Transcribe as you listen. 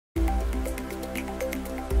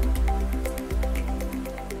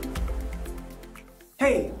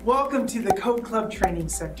Hey, welcome to the Code Club Training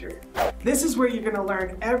Center. This is where you're going to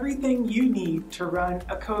learn everything you need to run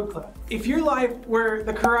a code club. If your life were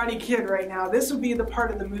the Karate Kid right now, this would be the part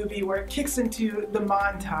of the movie where it kicks into the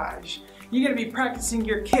montage. You're going to be practicing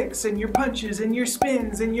your kicks and your punches and your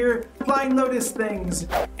spins and your flying lotus things.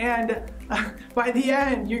 And by the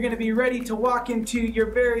end, you're going to be ready to walk into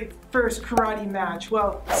your very first karate match.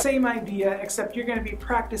 Well, same idea, except you're going to be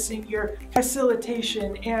practicing your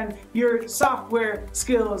facilitation and your software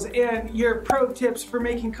skills and your pro tips for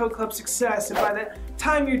making Code Club success. And by the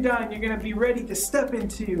time you're done, you're going to be ready to step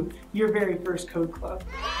into your very first Code Club.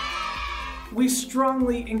 We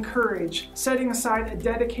strongly encourage setting aside a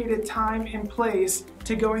dedicated time and place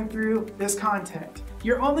to going through this content.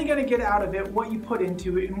 You're only going to get out of it what you put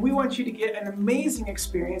into it, and we want you to get an amazing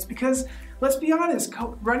experience because, let's be honest,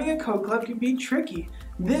 running a code club can be tricky.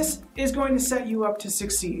 This is going to set you up to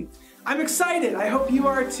succeed. I'm excited. I hope you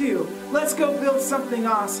are too. Let's go build something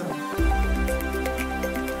awesome.